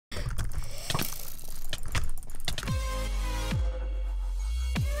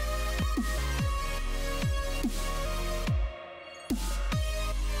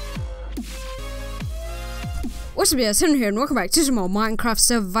What's up guys, Henry here and welcome back to some more Minecraft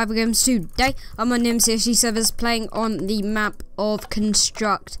survival games. Today I'm on the MCSG servers playing on the map of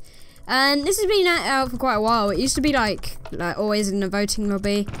Construct. And this has been out for quite a while. It used to be like always in the voting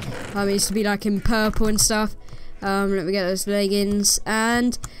lobby. It used to be like in purple and stuff. Let me get those leggings.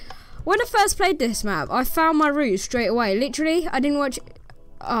 And when I first played this map, I found my route straight away. Literally, I didn't watch...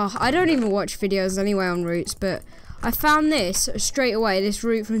 I don't even watch videos anyway on routes, but I found this straight away, this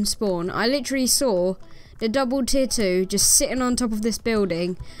route from spawn. I literally saw the double tier 2 just sitting on top of this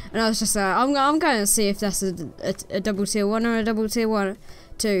building, and I was just like, I'm going to see if that's a double tier 1 or a double tier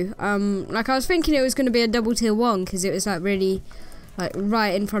 2. Like I was thinking it was going to be a double tier 1 because it was like really like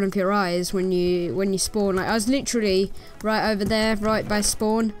right in front of your eyes when you spawn. Like I was literally right over there, right by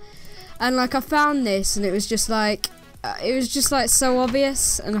spawn, and like I found this and it was just like so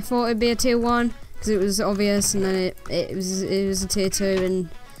obvious, and I thought it'd be a tier 1 because it was obvious, and then it was a tier 2, and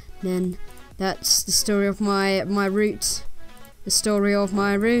then that's the story of my route. The story of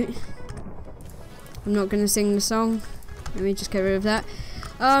my route. I'm not going to sing the song. Let me just get rid of that.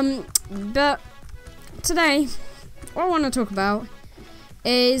 But today, what I want to talk about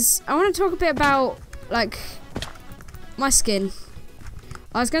is I want to talk a bit about like my skin.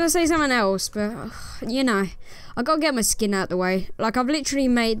 I was going to say something else, but you know, I got to get my skin out the way. Like I've literally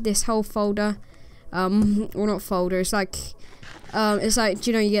made this whole folder. Well, not folder. It's like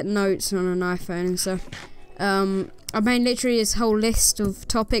you know, you get notes on an iPhone and stuff. I made literally this whole list of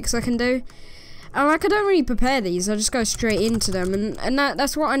topics I can do, and like I don't really prepare these. I just go straight into them, and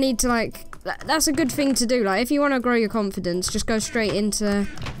that's what I need to like. That's a good thing to do. Like if you want to grow your confidence, just go straight into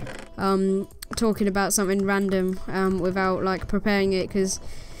talking about something random without like preparing it, because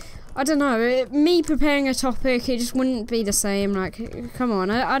I don't know, me preparing a topic, it just wouldn't be the same. Like, come on,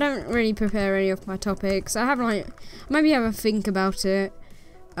 I don't really prepare any of my topics. I have like, maybe have a think about it,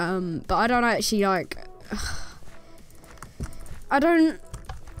 but I don't actually like, I don't,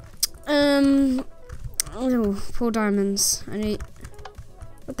 oh, 4 diamonds, I need,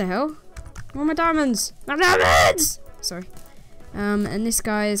 what the hell? Where are my diamonds? My diamonds! Sorry. And this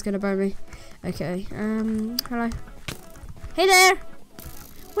guy is gonna burn me. Okay, hello. Hey there!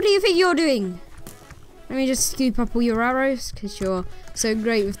 What do you think you're doing? Let me just scoop up all your arrows, because you're so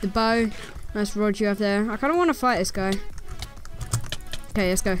great with the bow. Nice rod you have there. I kind of want to fight this guy. Okay,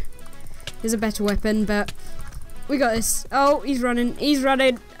 let's go. Here's a better weapon, but we got this. Oh, he's running. He's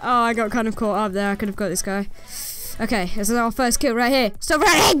running. Oh, I got kind of caught up there. I could have got this guy. Okay, this is our first kill right here. Stop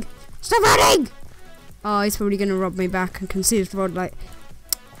running! Stop running! Oh, he's probably going to rob me back. I can see his rod, like,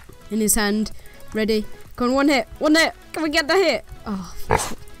 in his hand. Ready? Come on, one hit. One hit. Can we get the hit? Oh,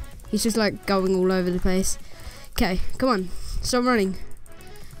 he's just like going all over the place. Okay, come on. Stop running.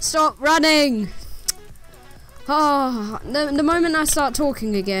 Stop running! Oh, the moment I start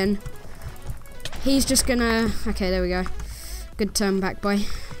talking again, he's just gonna... Okay, there we go. Good turn back, boy.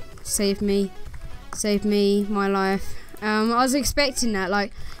 Save me. Save me, my life. I was expecting that.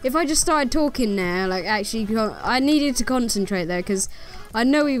 Like, if I just started talking there, like, actually, I needed to concentrate there, because I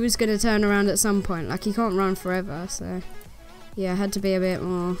know he was going to turn around at some point. Like, he can't run forever, so... Yeah, I had to be a bit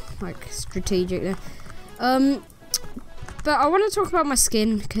more, like, strategic there. But I want to talk about my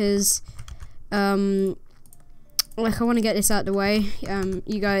skin, because, like, I want to get this out of the way.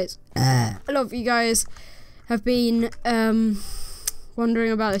 You guys, a lot of you guys have been,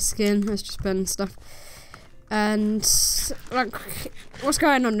 wondering about this skin. Let's just burn stuff. And, like, what's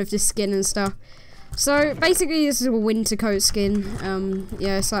going on with this skin and stuff. So, basically, this is a winter coat skin.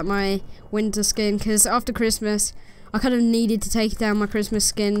 Yeah, it's like my winter skin, because after Christmas, I kind of needed to take down my Christmas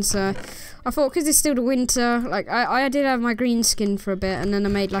skin, so I thought, because it's still the winter, like, I did have my green skin for a bit, and then I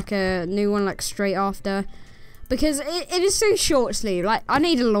made, like, a new one, like, straight after, because it is so short sleeve. Like, I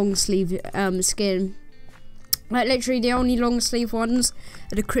need a long sleeve skin. Like, literally, the only long sleeve ones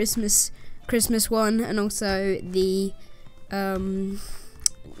are the Christmas one, and also the, no,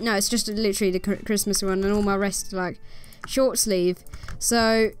 it's just literally the Christmas one, and all my rest are, like, short sleeve.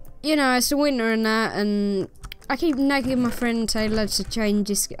 So, you know, it's the winter and that, and I keep nagging my friend Taylor to change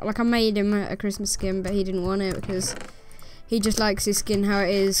his skin. Like, I made him a Christmas skin, but he didn't want it because he just likes his skin how it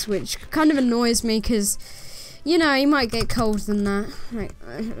is, which kind of annoys me because, you know, he might get cold than that. Like,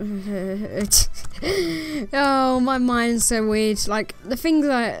 oh, my mind's so weird. Like, the things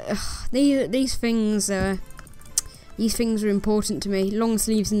these things are important to me. Long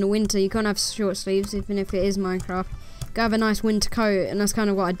sleeves in the winter. You can't have short sleeves, even if it is Minecraft. You gotta have a nice winter coat, and that's kind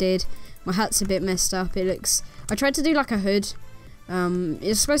of what I did. My hat's a bit messed up. It looks... I tried to do like a hood.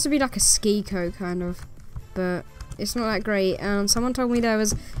 It's supposed to be like a ski coat kind of, but it's not that great. And someone told me there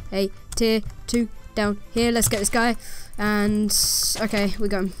was a tier 2 down here. Let's get this guy. And okay, we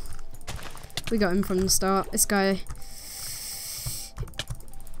go. We got him from the start. This guy,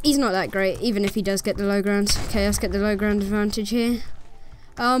 he's not that great, even if he does get the low ground. Okay, let's get the low ground advantage here.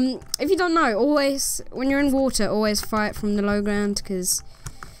 If you don't know, always, when you're in water, always fight from the low ground, because,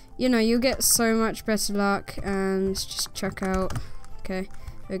 you know, you'll get so much better luck. And just check out. Okay,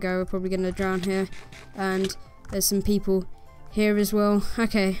 there we go, we're probably going to drown here. And there's some people here as well.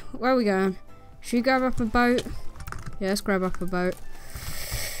 Okay, where are we going? Should we grab up a boat? Yeah, let's grab up a boat.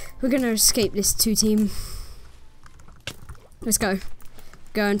 We're going to escape this 2-team. Let's go.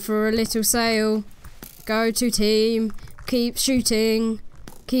 Going for a little sail. Go 2-team. Keep shooting.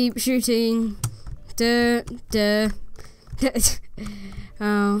 Keep shooting. Duh, duh.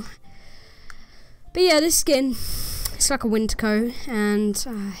 Oh. But yeah, this skin, it's like a winter coat, and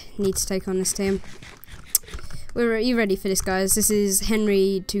I need to take on this team. Are you ready for this, guys? This is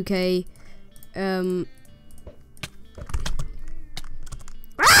Henry 2K.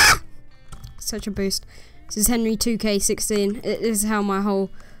 Such a boost. This is Henry 2K16. This is how my whole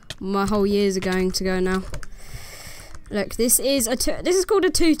years are going to go now. Look, this is called a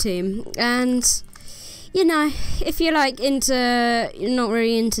 2-team, and you know, if you're like you're not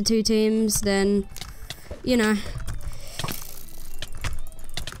really into 2 teams, then you know.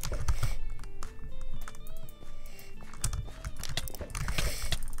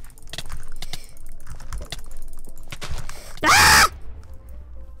 Ah!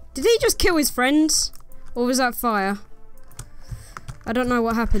 Did he just kill his friends? Or was that fire? I don't know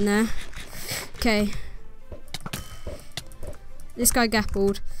what happened there. Okay. This guy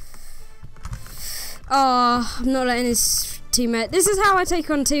gappled. Oh, I'm not letting his teammate. This is how I take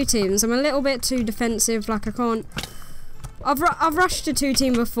on 2 teams. I'm a little bit too defensive. Like, I can't. I've rushed a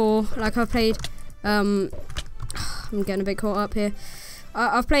 2-team before. Like, I've played. I'm getting a bit caught up here.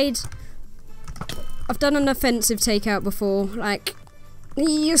 I've done an offensive takeout before. Like,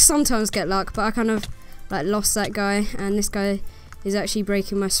 you sometimes get luck, but I kind of like lost that guy, and this guy is actually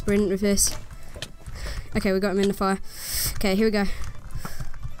breaking my sprint with this. Okay, we got him in the fire. Okay, here we go.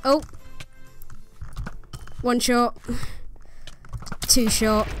 Oh, 1 shot, 2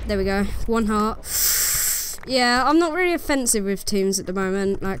 shot. There we go. 1 heart. Yeah, I'm not really offensive with teams at the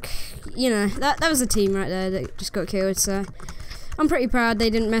moment. Like, you know, that was a team right there that just got killed. So I'm pretty proud they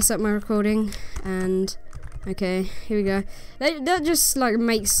didn't mess up my recording. And okay, here we go. That just like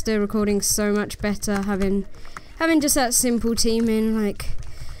makes the recording so much better, having just that simple teaming. Like,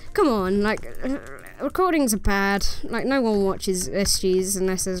 come on, like recordings are bad. Like, no one watches SGs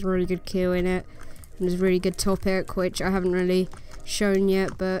unless there's a really good kill in it and there's a really good topic, which I haven't really shown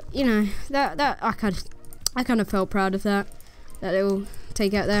yet. But you know, that I kind of felt proud of that little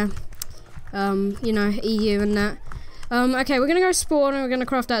takeout there. You know, EU and that. Okay, we're gonna go spawn and we're gonna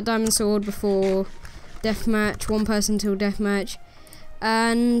craft that diamond sword before deathmatch, 1 person till deathmatch.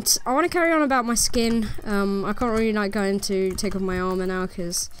 And I want to carry on about my skin. I can't really like go into take off my armor now,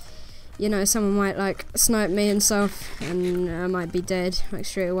 because you know, someone might like snipe me and stuff, and I might be dead like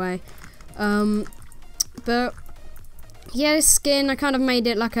straight away. But yeah, this skin, I kind of made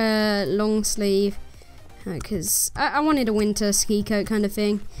it like a long sleeve, because I wanted a winter ski coat kind of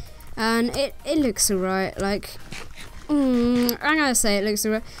thing, and it looks alright. Like, I'm gonna say it looks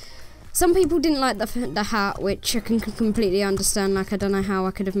alright. Some people didn't like the hat, which I can completely understand. Like, I don't know how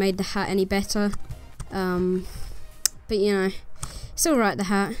I could have made the hat any better. But you know, it's alright, the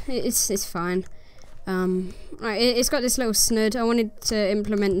hat. It's fine. Right, it's got this little snood. I wanted to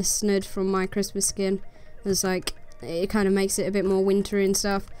implement the snood from my Christmas skin. It's like, it kind of makes it a bit more wintry and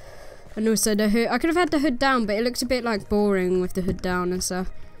stuff. And also the hood. I could have had the hood down, but it looks a bit like boring with the hood down and stuff.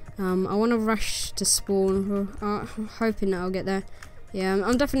 I want to rush to spawn. I'm hoping that I'll get there. Yeah,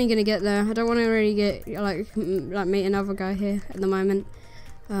 I'm definitely gonna get there. I don't want to really get like meet another guy here at the moment.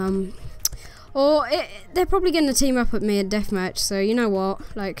 They're probably gonna team up with me at deathmatch. So you know what?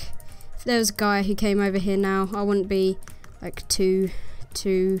 Like, if there was a guy who came over here now, I wouldn't be like too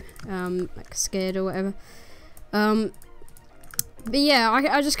like scared or whatever. But yeah,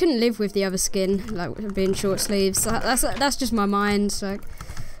 I just couldn't live with the other skin, like being short sleeves. That's just my mind. Like,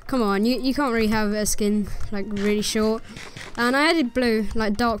 come on, you can't really have a skin like really short. And I added blue,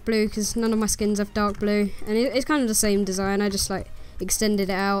 like dark blue, because none of my skins have dark blue, and it's kind of the same design. I just like extended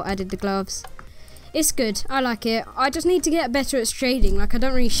it out, added the gloves. It's good, I like it. I just need to get better at shading. Like, I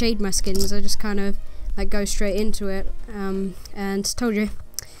don't really shade my skins, I just kind of like go straight into it. And told you,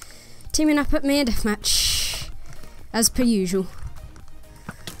 teaming up at me a deathmatch, as per usual.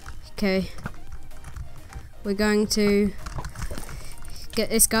 Okay, we're going to get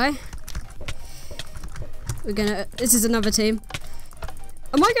this guy. This is another team.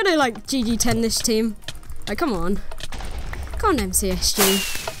 Am I gonna like GG10 this team? Like, come on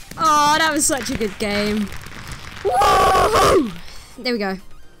MCSG. Oh, that was such a good game. Whoa! There we go.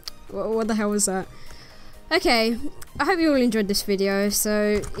 What the hell was that? Okay, I hope you all enjoyed this video.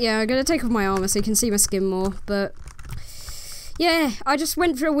 So yeah, I'm gonna take off my armor so you can see my skin more. But yeah, I just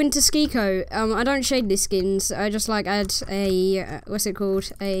went for a winter ski coat. I don't shade these skins. I just like add a what's it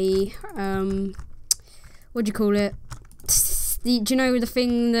called? A what do you call it? Do you know the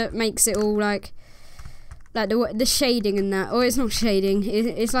thing that makes it all like the shading and that? Oh, it's not shading.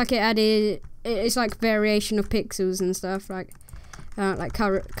 It's like it added. It's like variation of pixels and stuff, like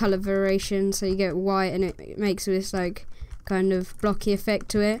color variation. So you get white, and it makes this like kind of blocky effect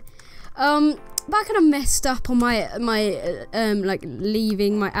to it. But I kind of messed up on my like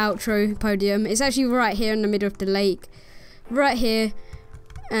leaving my outro podium. It's actually right here in the middle of the lake, right here,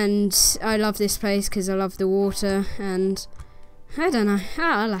 and I love this place because I love the water, and I don't know,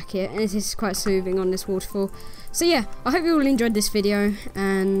 I like it, and it is quite soothing on this waterfall. So yeah, I hope you all enjoyed this video,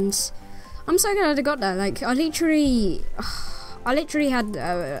 and I'm so glad I got that. Like I literally had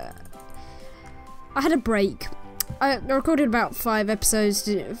I had a break. I recorded about 5 episodes,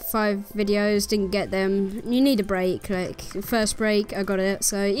 5 videos, didn't get them. You need a break, like first break, I got it.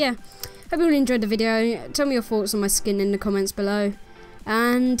 So yeah, hope you all enjoyed the video. Tell me your thoughts on my skin in the comments below,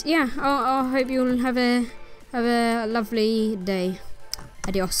 and yeah, I hope you all have a lovely day.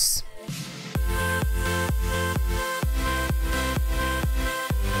 Adios.